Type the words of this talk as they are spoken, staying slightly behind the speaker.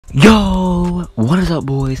Yo, what is up,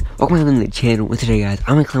 boys? Welcome back to the channel. And today, guys,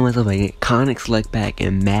 I'm gonna claim myself an iconic select pack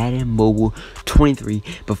in Madden Mobile 23.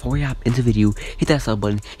 Before we hop into the video, hit that sub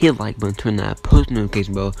button, hit the like button, turn that post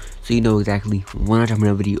notification bell so you know exactly when I drop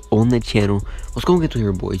another video on the channel. Let's go and get to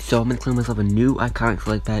here, boys. So I'm gonna claim myself a new iconic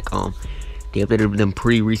select pack. They updated them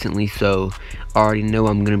pretty recently, so I already know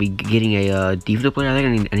I'm gonna be getting a defensive player. I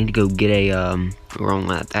think I need to go get a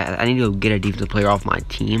I need to go get a defensive player off my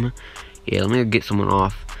team. Yeah, let me go get someone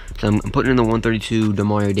off. So I'm putting in the 132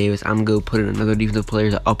 Demario Davis. I'm gonna go put in another defensive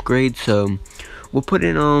player to upgrade. So we'll put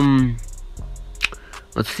in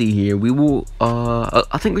let's see here. We will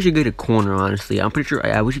I think we should get a corner, honestly. I'm pretty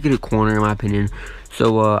sure we should get a corner in my opinion.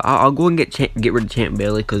 So I'll go and get rid of Champ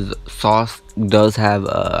Bailey because Sauce does have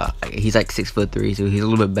he's like 6'3", so he's a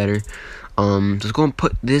little bit better. Just go and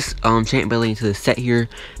put this Champ Bailey into the set here.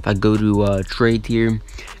 If I go to trade here,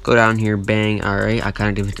 go down here, bang. Alright, I kind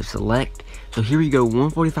of defensive select. So here we go,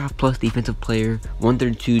 145 plus defensive player,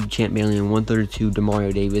 132 Champ Bailey, and 132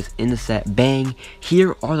 Demario Davis in the set. Bang.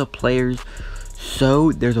 Here are the players.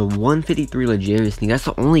 So there's a 153 Legarius thing. That's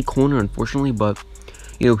the only corner, unfortunately, but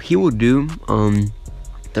you know he will do.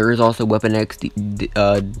 There is also Weapon X,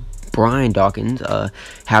 Brian Dawkins,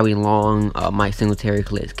 Howie Long, Mike Singletary,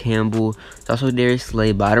 Calais Campbell. There's also Darius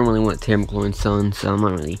Slay, but I don't really want Terry McLaurin's son, so I'm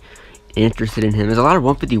not really interested in him. There's a lot of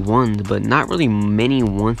 151s, but not really many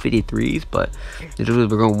 153s. But we're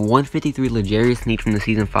going 153 Legarius Sneak from the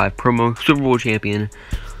Season 5 promo, Super Bowl champion.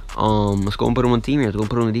 Let's go and put him on team here. Let's go and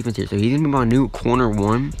put him on the defense here. So he's gonna be my new corner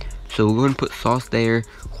one. So we're going to put Sauce there,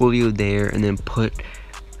 Julio there, and then put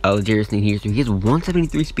Legarius Sneak here. So he has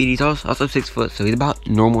 173 speed. He's also 6 foot, so he's about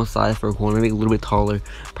normal size for a corner, maybe a little bit taller,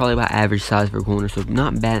 probably about average size for a corner. So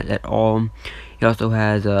not bad at all. He also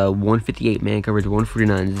has 158 man coverage,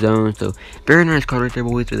 149 zone. So very nice card right there,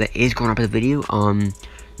 boys. So that is going up in the video.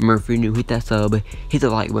 Remember, if you're new, hit that sub, hit the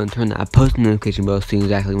like button, turn that post notification bell so you know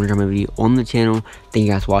exactly when I drop my video on the channel. Thank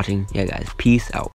you guys for watching. Yeah, guys, peace out.